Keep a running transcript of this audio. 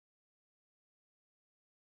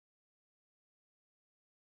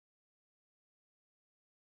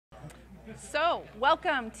So,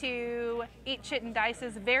 welcome to Eat, Chit, and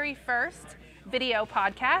Dice's very first video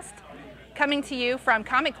podcast, coming to you from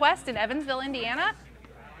Comic Quest in Evansville, Indiana,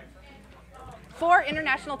 for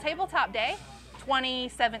International Tabletop Day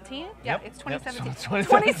 2017. Yeah, it's 2017. Yep.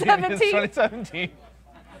 2017. It's 2017.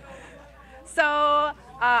 So,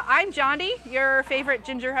 I'm Jondi, your favorite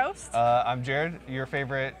ginger host. I'm Jared. Your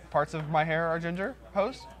favorite parts of my hair are ginger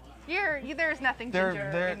host. There's nothing ginger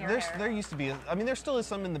in your hair. There used to be. I mean, there still is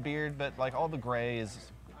some in the beard, but like all the gray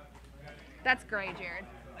is. That's gray, Jared.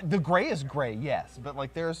 The gray is gray, yes, but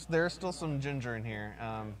like there's still some ginger in here.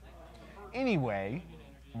 Anyway,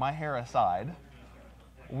 my hair aside,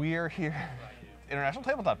 we are here, International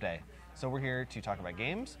Tabletop Day. So we're here to talk about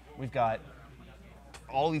games. We've got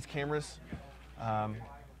all these cameras.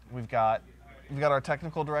 We've got our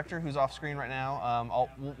technical director who's off screen right now.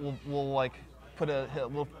 We'll like put a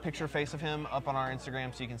little picture face of him up on our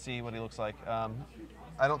Instagram so you can see what he looks like.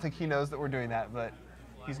 I don't think he knows that we're doing that, but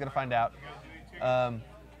he's gonna find out.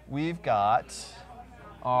 We've got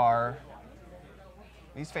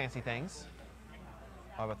these fancy things.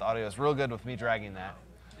 Oh, but the audio is real good with me dragging that.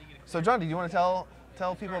 So, John, do you want to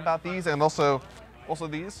tell people about these and also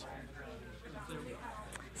these?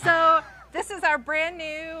 So this is our brand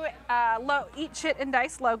new Eat, Chit, and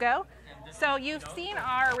Dice logo. So you've seen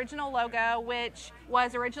our original logo, which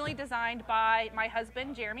was originally designed by my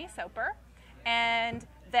husband, Jeremy Soper, and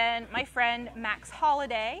then my friend Max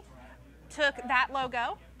Holiday took that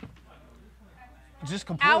logo. Just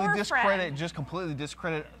completely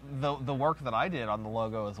discredit the work that I did on the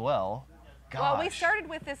logo as well. Gosh. Well, we started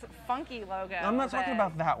with this funky logo. I'm not talking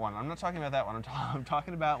about that one. I'm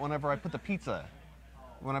talking about whenever I put the pizza.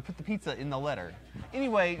 When I put the pizza in the letter.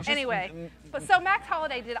 Anyway, so Max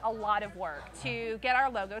Holiday did a lot of work to get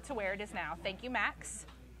our logo to where it is now. Thank you, Max.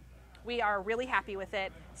 We are really happy with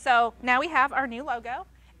it. So now we have our new logo,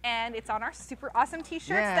 and it's on our super awesome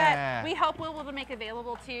t-shirts that we hope we'll be able to make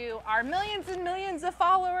available to our millions and millions of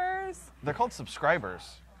followers. They're called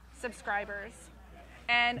subscribers.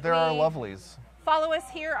 And they're our lovelies. Follow us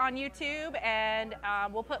here on YouTube, and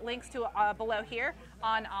we'll put links to below here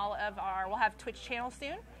on all of our. We'll have Twitch channels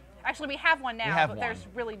soon. Actually, we have one now, but there's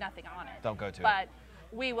really nothing on it. Don't go to it. But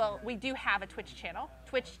we do have a Twitch channel,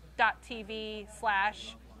 twitch.tv/Eat,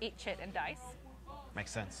 Chit, and Dice. Makes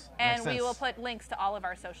sense. And we will put links to all of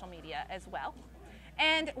our social media as well.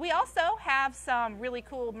 And we also have some really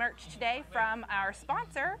cool merch today from our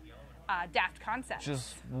sponsor, Daft Concepts. Which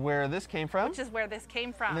is where this came from.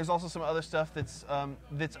 And there's also some other stuff that's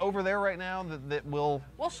over there right now that we'll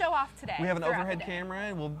show off today. We have an overhead camera,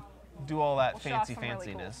 and we'll do all that fanciness.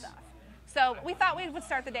 Really cool stuff. So we thought we would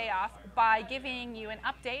start the day off by giving you an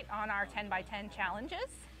update on our 10x10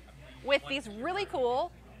 challenges with these really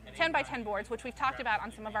cool 10x10 boards, which we've talked about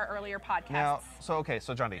on some of our earlier podcasts. Now, so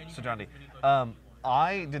Jondi,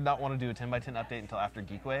 I did not want to do a 10x10 update until after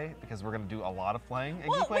Geekway because we're going to do a lot of playing at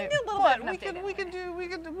Geekway. We can do a little bit of an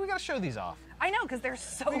update. We got to show these off. I know, because they're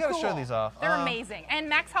so cool. We got to show these off. They're amazing. And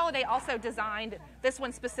Max Holiday also designed this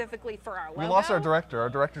one specifically for our logo. We lost our director. Our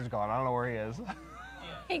director's gone. I don't know where he is.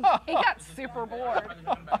 He got super bored.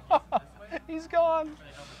 He's gone.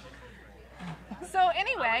 So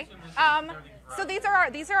anyway, so these are our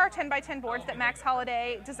 10x10 boards that Max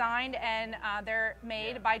Holiday designed, and they're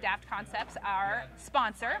made by Daft Concepts, our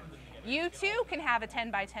sponsor. You too can have a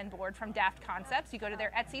 10x10 board from Daft Concepts. You go to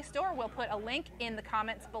their Etsy store. We'll put a link in the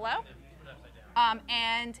comments below.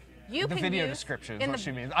 And you can use... The video description is what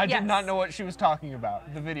she means. I did not know what she was talking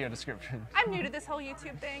about. The video description. I'm new to this whole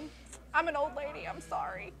YouTube thing. I'm an old lady. I'm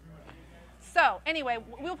sorry. So anyway,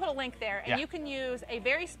 we'll put a link there, and you can use a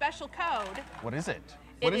very special code. What is it?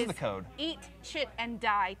 What is the code? Eat, Chit, and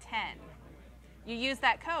Die 10. You use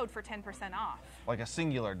that code for 10% off. Like a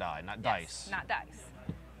singular die, not dice. Not dice.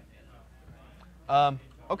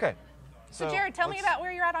 Okay. So Jared, tell me about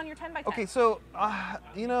where you're at on your 10x10. Okay, so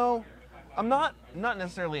I'm not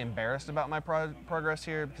necessarily embarrassed about my progress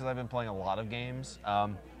here because I've been playing a lot of games.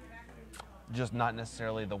 Just not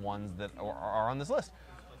necessarily the ones that are on this list.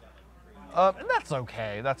 And that's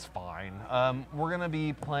okay, that's fine. We're going to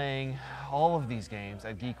be playing all of these games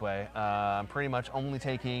at Geekway. I'm pretty much only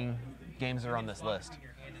taking games that are on this list.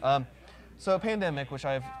 So Pandemic, which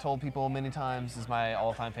I've told people many times is my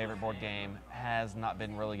all-time favorite board game, has not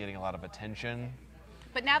been really getting a lot of attention.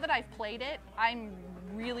 But now that I've played it, I'm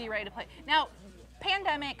really ready to play. Now,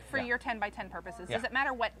 Pandemic, for your 10x10 purposes, does it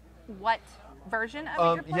matter what version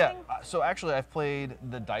of it you're playing? Yeah, so actually I've played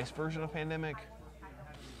the dice version of Pandemic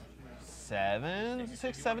 7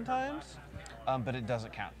 times. but it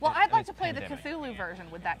doesn't count. Well, I'd like It's to play the pandemic. Cthulhu version.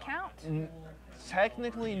 Would that count?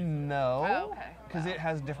 Technically, no. Oh, okay. Because it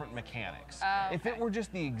has different mechanics. Oh, If it okay. were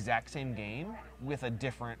just the exact same game with a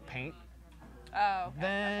different paint, Oh, okay.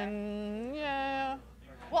 then yeah.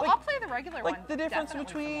 Well, like- I'll play the regular one. Like the difference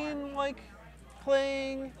definitely some more. between like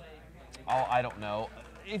playing, oh, I don't know.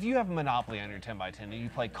 If you have Monopoly on your 10x10 and you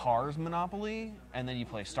play Cars Monopoly and then you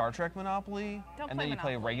play Star Trek Monopoly Don't and play then you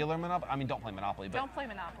play Monopoly. regular Monopoly, I mean, don't play Monopoly, but, Don't play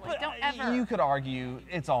Monopoly. but Don't ever. you could argue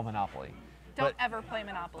it's all Monopoly. Don't but, ever play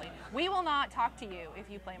Monopoly. We will not talk to you if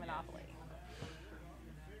you play Monopoly.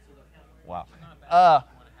 Wow.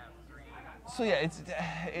 So yeah,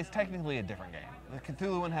 it's technically a different game. The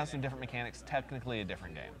Cthulhu one has some different mechanics. Technically a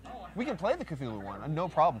different game. We can play the Cthulhu one. No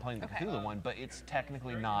problem playing the Okay. Cthulhu one, but it's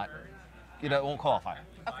technically not. It won't qualify.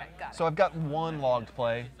 Okay, got it. So I've got one logged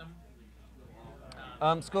play.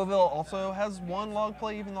 Scoville also has one log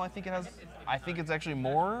play, even though I think it has. I think it's actually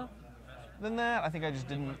more than that. I think I just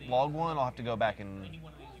didn't log one. I'll have to go back and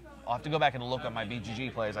look at my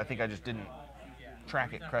BGG plays. I think I just didn't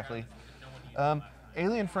track it correctly.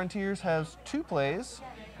 Alien Frontiers has 2 plays.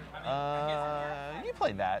 You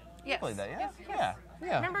played that. Yes. You played that, yeah? Yes.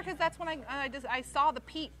 Yeah. Remember, because that's when I saw the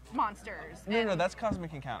peat monsters. No, that's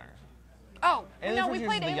Cosmic Encounters. Oh, Alien no, we Frontiers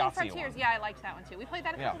played is the Alien Yahtzee Frontiers. one. Yeah, I liked that one too. We played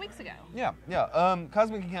that a couple weeks ago. Yeah.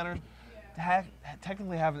 Cosmic Encounters,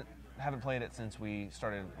 technically haven't played it since we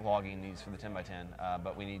started logging these for the 10x10,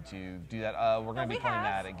 but we need to do that. We're going to be we playing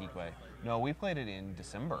have. that at Geekway. No, we played it in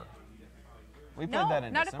December. We played No, that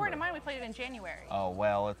in not December. according to mine. We played it in January. Oh,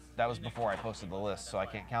 well, that was before I posted the list, so I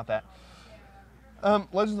can't count that.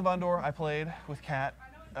 Legends of Ondor, I played with Kat.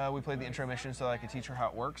 We played the intro mission so that I could teach her how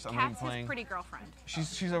it works. I'm going to be Kat's his playing. pretty girlfriend.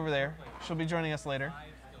 She's over there. She'll be joining us later.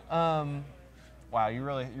 Wow, you're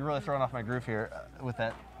really throwing off my groove here with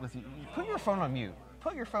that. Put your phone on mute.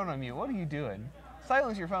 Put your phone on mute. What are you doing?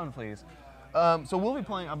 Silence your phone, please. So we'll be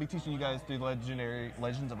playing. I'll be teaching you guys through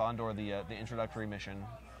Legends of Ondor, the introductory mission.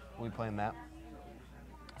 We'll be playing that.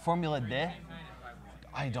 Formula D.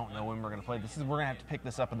 I don't know when we're gonna play this. We're gonna have to pick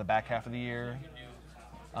this up in the back half of the year.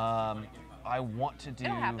 I want to do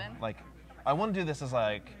It'll happen. I want to do this as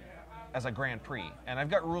a Grand Prix, and I've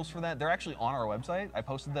got rules for that. They're actually on our website. I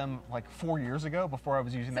posted them like 4 years ago before I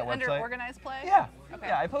was using that Under website. organized play? Yeah. Okay.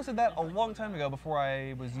 Yeah, I posted that a long time ago before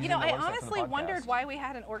I was using You know, the I website for the honestly podcast. wondered why we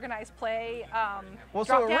had an organized play Well,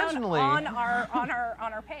 so drop down originally- on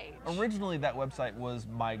our page. Originally, that website was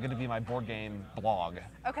going to be my board game blog,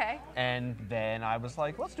 Okay. and then I was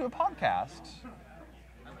like, let's do a podcast.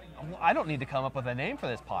 I don't need to come up with a name for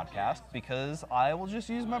this podcast because I will just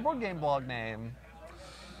use my board game blog name.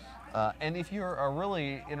 And if you're a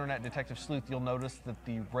really internet detective sleuth, you'll notice that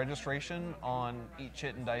the registration on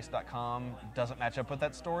eatchitanddice.com doesn't match up with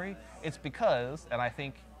that story. It's because, and I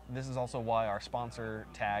think this is also why our sponsor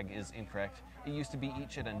tag is incorrect, it used to be Eat,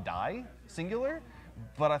 Chit, and Die, singular,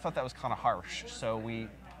 but I thought that was kind of harsh, so we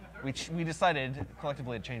decided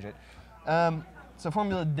collectively to change it. So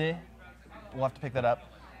Formula D, we'll have to pick that up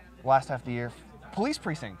last half of the year. Police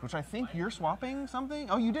Precinct, which I think you're swapping something.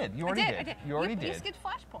 Oh, you did. You already I did. You already You did. skipped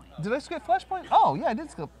Flashpoint. Did I skip Flashpoint? Oh, yeah, I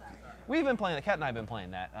did skip. We've been playing it. Kat and I have been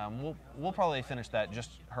playing that. We'll probably finish that,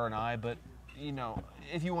 just her and I, but, you know,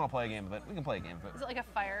 if you want to play a game of it, we can play a game of it. Is it like a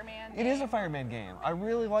fireman? It is a fireman game.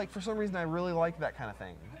 For some reason, I really like that kind of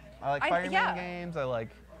thing. I like fireman yeah. games. I like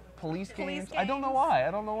police Police games. I don't know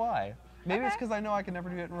games. why. Maybe it's Okay. because I know I can never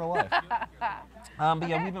do it in real life. But yeah,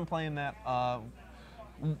 Okay. we've been playing that.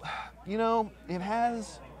 You know, it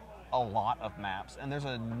has a lot of maps, and there's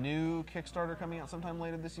a new Kickstarter coming out sometime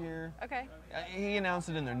later this year. Okay. He announced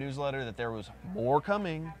it in their newsletter that there was more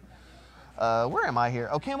coming. Where am I here?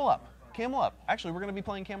 Oh, Camel Up. Actually, we're going to be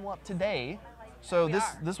playing Camel Up today. So We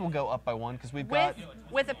are. this will go up by one because we've got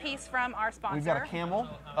With a piece from our sponsor. we've got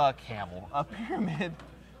a pyramid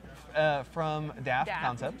from Daft Daft.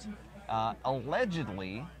 Concepts.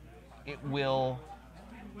 Allegedly, it will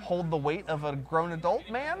hold the weight of a grown adult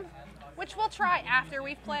man. Which we'll try after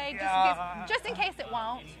we've played, just in case it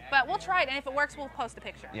won't. But we'll try it, and if it works, we'll post a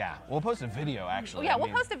picture. Yeah, we'll post a video actually. Yeah, I we'll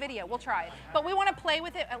mean- post a video. We'll try it. But we want to play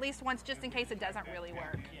with it at least once, just in case it doesn't really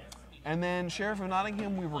work. And then Sheriff of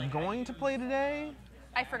Nottingham, we were going to play today.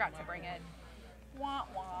 I forgot to bring it. Wah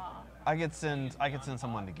wah. I could send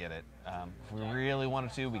someone to get it. If we really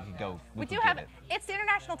wanted to, we could go. We do could have get it. It's the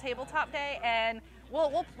International Tabletop Day, and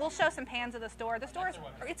we'll show some pans of the store.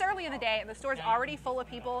 It's early in the day, and the store's already full of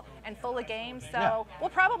people and full of games. So Yeah. we'll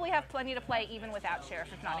probably have plenty to play even without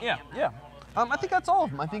Sheriff of Nottingham. Yeah. I think that's all of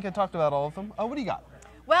them. I think I talked about all of them. Oh, what do you got?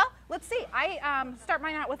 Well, let's see. I start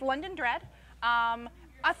mine out with London Dread.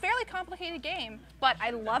 A fairly complicated game, but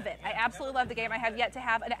I love it. I absolutely love the game. I have yet to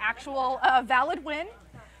have an actual valid win.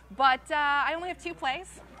 But I only have 2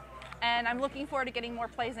 plays, and I'm looking forward to getting more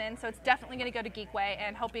plays in. So it's definitely going to go to Geekway,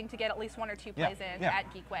 and hoping to get at least 1 or 2 plays in at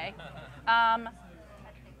Geekway.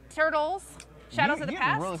 Turtles, Shadows of the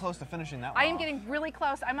Past. You're really close to finishing that one. I am getting really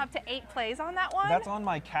close. I'm up to 8 plays on that one. That's on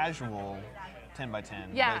my casual 10x10.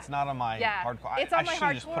 Yeah. But it's not on my hardcore. It's on my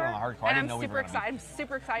hardcore. Just put it on the hardcore. I didn't know we were gonna I'm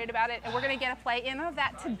super excited about it, and we're going to get a play in of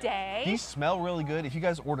that today. These smell really good. If you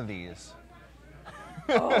guys order these.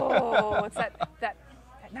 Oh, it's that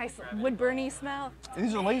nice wood burny smell.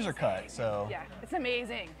 These are laser cut, so. Yeah, it's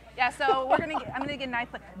amazing. Yeah, so I'm gonna get a nice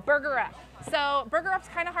Burger Up. So Burger Up's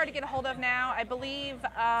kind of hard to get a hold of now. I believe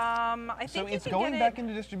I think so you it's can going get back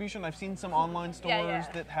into distribution. I've seen some online stores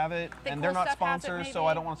that have it, and they're not sponsors, so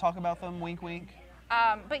I don't want to talk about them. Wink, wink.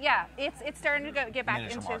 But yeah, it's starting to get back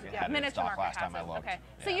Miniature into Market had it Miniature Market last time has I it. looked. Okay,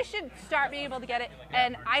 so Yeah. you should start being able to get it,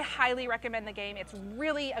 and I highly recommend the game. It's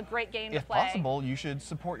really a great game to If play. possible, you should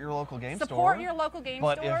support your local game store. Support your local game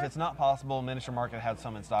store. But if it's not possible, Miniature Market had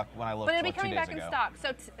some in stock when I looked But it'll be like 2 coming days back ago.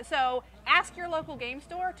 in stock. So ask your local game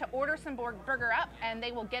store to order some Burger Up, and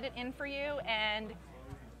they will get it in for you and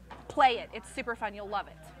play it. It's super fun. You'll love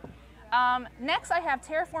it. Next, I have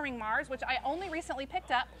Terraforming Mars, which I only recently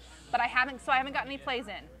picked up, but I haven't gotten any plays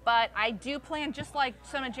in. But I do plan, just like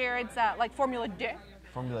some of Jared's, like Formula D.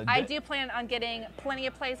 I do plan on getting plenty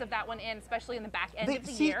of plays of that one in, especially in the back end of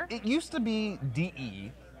the year. It used to be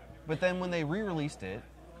DE, but then when they re-released it,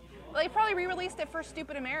 well, they probably re-released it for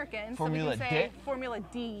stupid Americans, Formula so we can say D. Formula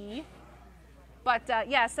D. But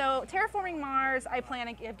yeah, so Terraforming Mars, I plan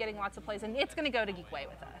on getting lots of plays, and it's going to go to Geekway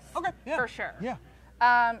with us. Okay, yeah, for sure. Yeah.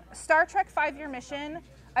 Star Trek 5-Year Mission.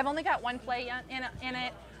 I've only got 1 play in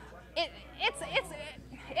it.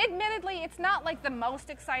 Admittedly, it's not like the most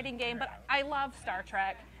exciting game, but I love Star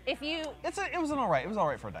Trek. It was all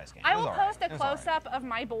right for a dice game. I will post a close-up of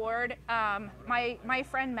my board. My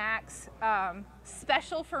friend Max,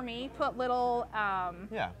 special for me, put little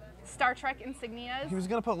Star Trek insignias. He was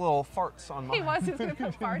gonna put little farts on mine. He was gonna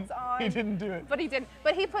put farts on. He didn't do it. But he didn't.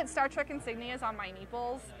 But he put Star Trek insignias on my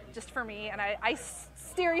meeples just for me, and I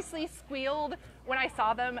seriously squealed when I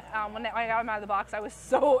saw them. When I got them out of the box, I was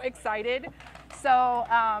so excited. So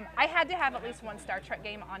I had to have at least 1 Star Trek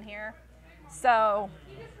game on here. So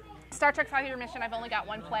Star Trek 5-Year Mission, I've only got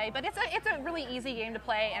 1 play, but it's a really easy game to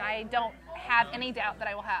play, and I don't have any doubt that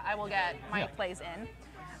I will get my plays in.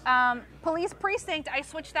 Police Precinct, I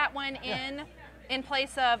switched that one in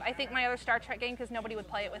place of, I think, my other Star Trek game, because nobody would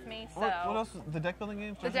play it with me. So What else? The deck building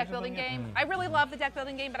game? The deck building game. I really love the deck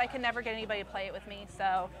building game, but I can never get anybody to play it with me.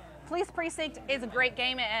 So Police Precinct is a great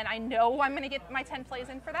game, and I know I'm going to get my 10 plays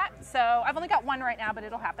in for that. So I've only got 1 right now, but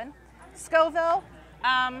it'll happen. Scoville,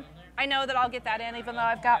 I know that I'll get that in, even though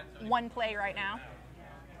I've got 1 play right now.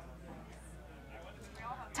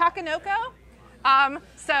 Takanoko.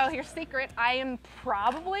 So here's a secret. I am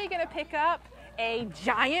probably going to pick up a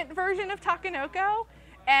giant version of Takanoko,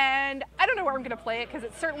 and I don't know where I'm going to play it because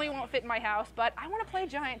it certainly won't fit in my house, but I want to play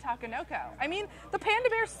giant Takanoko. I mean, the panda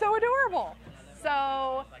bear's so adorable.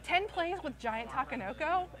 So 10 plays with giant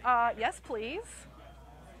Takanoko? Yes, please.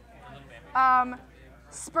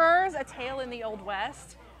 Spurs, A Tale in the Old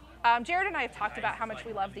West. Jared and I have talked about how much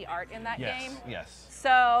we love the art in that game. Yes.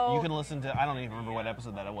 So you can listen to, I don't even remember what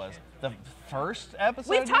episode that it was. The first episode?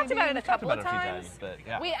 We've talked about it a couple of few times. But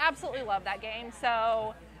yeah. We absolutely love that game.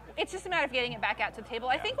 So it's just a matter of getting it back out to the table.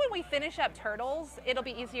 I think when we finish up Turtles, it'll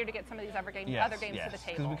be easier to get some of these other games to the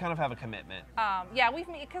table. Because we kind of have a commitment.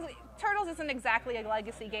 Because Turtles isn't exactly a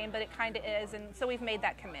legacy game, but it kind of is, and so we've made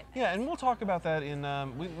that commitment. Yeah, and we'll talk about that in.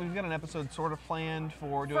 We've got an episode sort of planned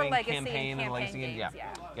for doing campaign and legacy games.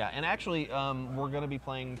 Yeah. And actually, we're going to be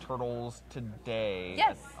playing Turtles today.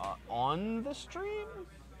 Yes. On the stream.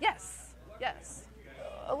 Yes.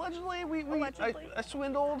 Allegedly, Allegedly. I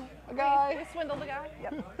swindled a guy. We swindled a guy.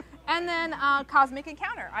 Yep. And then Cosmic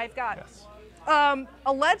Encounter. I've got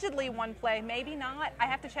allegedly 1 play, maybe not. I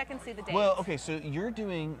have to check and see the dates. Well, okay, so your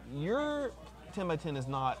 10x10 is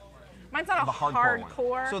not. Mine's not the a hardcore.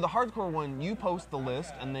 One. So the hardcore one, you post the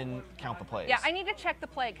list and then count the plays. Yeah, I need to check the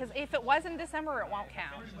play because if it was in December, it won't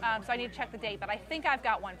count. So I need to check the date. But I think I've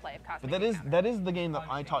got 1 play of Cosmic Encounter. But that is the game that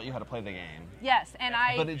I taught you how to play the game. Yes, and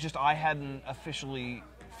But it just I hadn't officially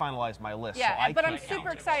finalized my list. Yeah, so but I'm super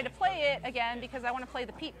excited to play it again because I want to play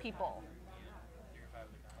the Peep People.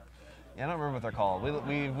 Yeah, I don't remember what they're called.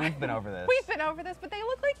 We've been over this. We've been over this, but they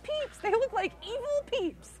look like peeps. They look like evil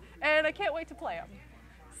peeps, and I can't wait to play them.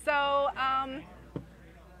 So,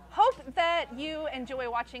 hope that you enjoy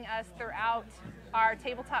watching us throughout our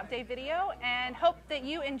Tabletop Day video, and hope that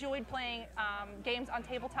you enjoyed playing games on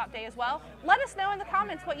Tabletop Day as well. Let us know in the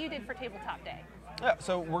comments what you did for Tabletop Day. Yeah,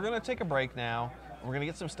 so we're going to take a break now. We're going to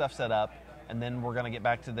get some stuff set up, and then we're gonna get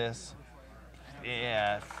back to this.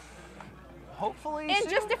 Yeah, hopefully in soon.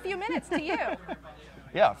 just a few minutes to you.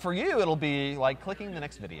 Yeah, for you it'll be like clicking the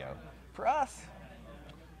next video. For us,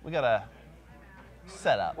 we gotta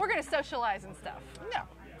set up. We're gonna socialize and stuff. Yeah.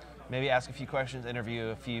 Maybe ask a few questions, interview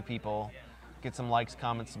a few people, get some likes,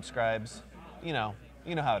 comments, subscribes. You know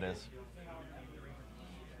how it is.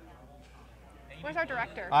 Where's our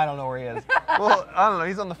director? I don't know where he is. Well, I don't know.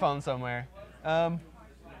 He's on the phone somewhere.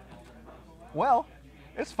 Well,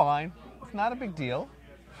 it's fine. It's not a big deal.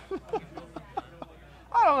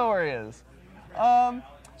 I don't know where he is.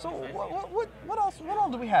 So what else? What all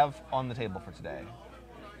do we have on the table for today?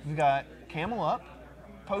 We've got Camel Up,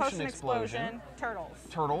 Potion Explosion,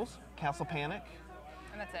 Turtles, Castle Panic,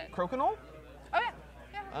 and that's it. Crokinole. Oh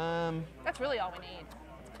yeah. That's really all we need.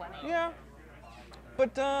 It's plenty. Yeah.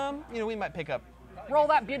 But we might pick up Roll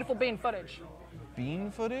that beautiful bean footage.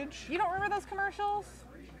 bean footage. You don't remember those commercials?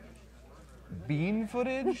 Bean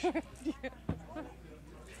footage. See,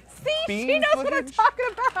 Bean she knows what I'm footage? talking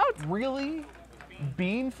about. Really?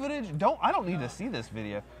 Bean footage? I don't need to see this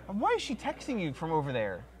video. Why is she texting you from over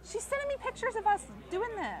there? She's sending me pictures of us doing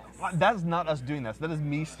this. That's not us doing this. That is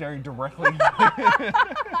me staring directly.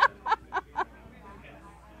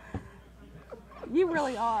 You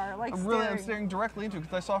really are I'm staring directly into it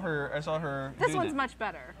because I saw her. This do one's that. much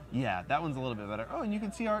better. Yeah, that one's a little bit better. Oh, and you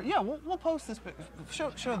can see our. Yeah, we'll post this. Show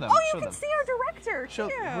them. Oh, show you can them. see our director too.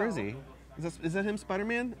 Where is he? Is that him,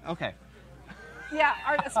 Spider-Man? Okay. Yeah,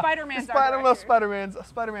 our Spider-Man's our director.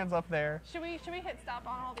 Spider-Man's up there. Should we hit stop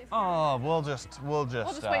on all these? Oh, we'll just wait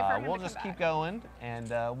for him to come keep back. going, and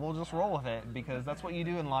we'll just roll with it because that's what you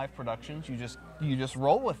do in live productions. You just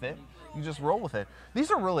roll with it. You just roll with it.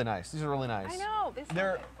 These are really nice. I know.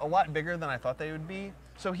 They're a lot bigger than I thought they would be.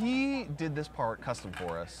 So he did this part custom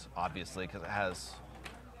for us, obviously, because it has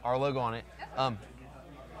our logo on it.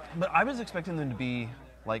 But I was expecting them to be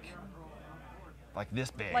like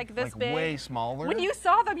this big. Like this big. Way smaller. When you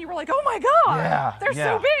saw them, you were like, oh my God. Yeah, They're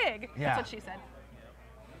yeah, so big. yeah. That's what she said.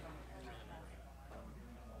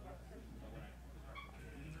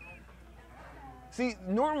 See,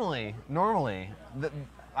 normally,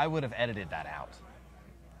 I would have edited that out.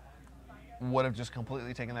 Would have just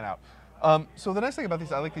completely taken that out. So the nice thing about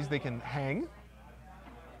these, I like these. They can hang,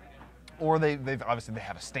 or they've obviously they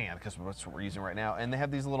have a stand because that's what we're using right now, and they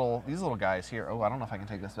have these little guys here. Oh, I don't know if I can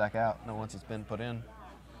take this back out. No, once it's been put in.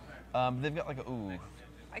 They've got like a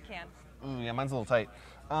I can. Ooh, yeah, mine's a little tight.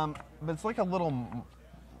 But it's like a little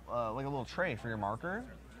tray for your marker.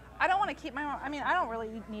 I don't want to keep I don't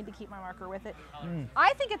really need to keep my marker with it.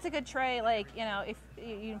 I think it's a good tray, like, if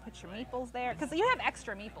you can put your meeples there, because you have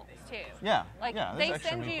extra meeples too. Yeah. Like yeah, they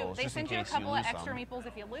extra send you, meeples, they just in send you a case couple of lose extra some. meeples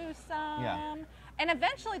if you lose some. Yeah. And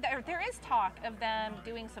eventually, there is talk of them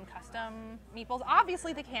doing some custom meeples.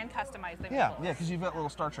 Obviously, they can customize the meeples. Yeah, because you've got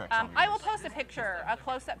little Star Trek. I will post a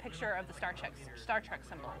close-up picture of the Star Trek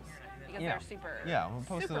symbols because they're super. Yeah, we'll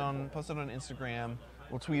post it on Instagram.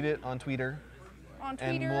 We'll tweet it on Twitter.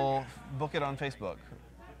 And we'll book it on Facebook.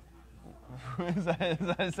 is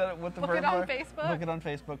that what the book verb it on are? Facebook? Book it on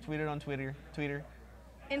Facebook, tweet it on Twitter.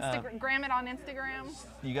 Instagram it on Instagram.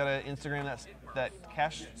 You gotta Instagram that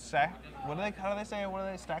cash stack. How do they say? What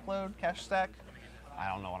do they stack load? Cash stack? I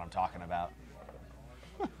don't know what I'm talking about.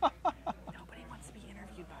 Nobody wants to be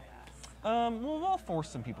interviewed by us. Well, we'll force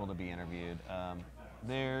some people to be interviewed.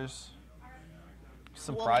 There's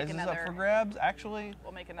some We'll prizes make up another. for grabs, actually.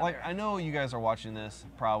 We'll make another. Like, I know you guys are watching this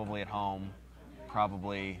probably at home,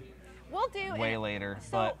 probably We'll do way it. later, So,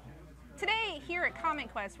 but today here at Comment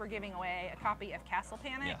Quest, we're giving away a copy of Castle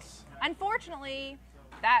Panic. Yes. Unfortunately,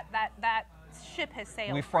 that ship has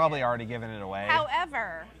sailed. we've for probably it. already given it away.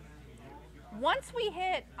 However, once we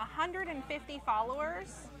hit 150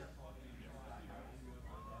 followers,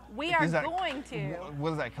 we are Is that- going to.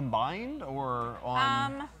 What is that, combined or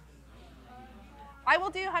on? I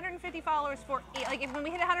will do 150 followers for, when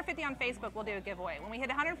we hit 150 on Facebook, we'll do a giveaway. When we hit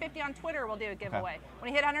 150 on Twitter, we'll do a giveaway.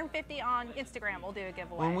 When we hit 150 on Instagram, we'll do a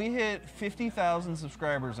giveaway. When we hit 50,000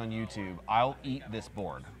 subscribers on YouTube, I'll eat this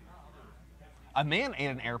board. A man ate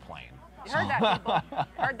an airplane. You heard that, people.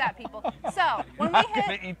 Heard that, people. So when Not we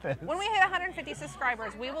gonna hit eat this. 150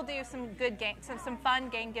 subscribers, we will do some good game, some fun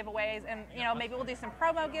game giveaways, and maybe we'll do some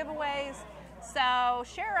promo giveaways. So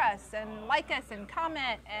share us and like us and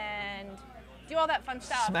comment and do all that fun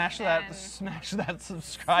stuff. Smash that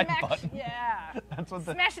subscribe button. Yeah. That's what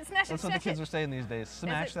smash it. That's what the kids are saying these days.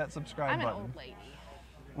 Smash that subscribe I'm button. an old lady.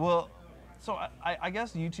 Well, so I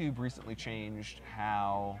guess YouTube recently changed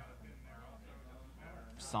how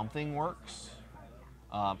something works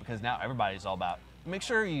because now everybody's all about make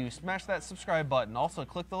sure you smash that subscribe button. Also,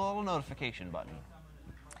 click the little notification button.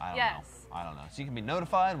 I don't know. I don't know. So you can be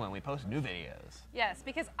notified when we post new videos. Yes,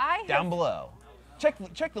 because I Down below. Check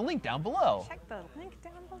the link down below. Check the link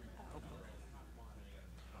down below.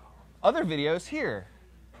 Other videos here.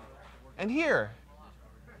 And here.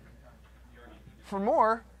 For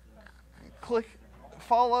more,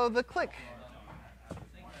 follow the click.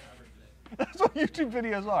 That's what YouTube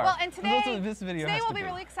videos are. Well, and today, we'll be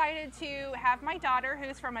really excited to have my daughter,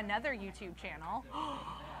 who's from another YouTube channel.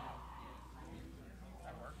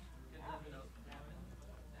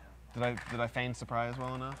 Did I feign surprise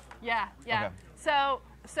well enough? Yeah. Okay. So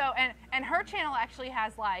and her channel actually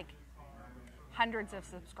has like hundreds of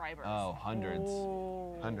subscribers. Oh, hundreds.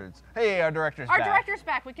 Ooh. Hundreds. Hey, our director's back. Our director's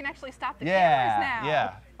back. We can actually stop the cameras now.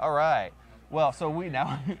 Yeah. All right. Well, so we're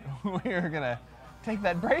gonna take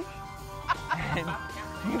that break and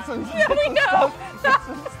get some, Get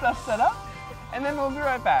some stuff set up, and then we'll be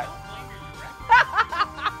right back.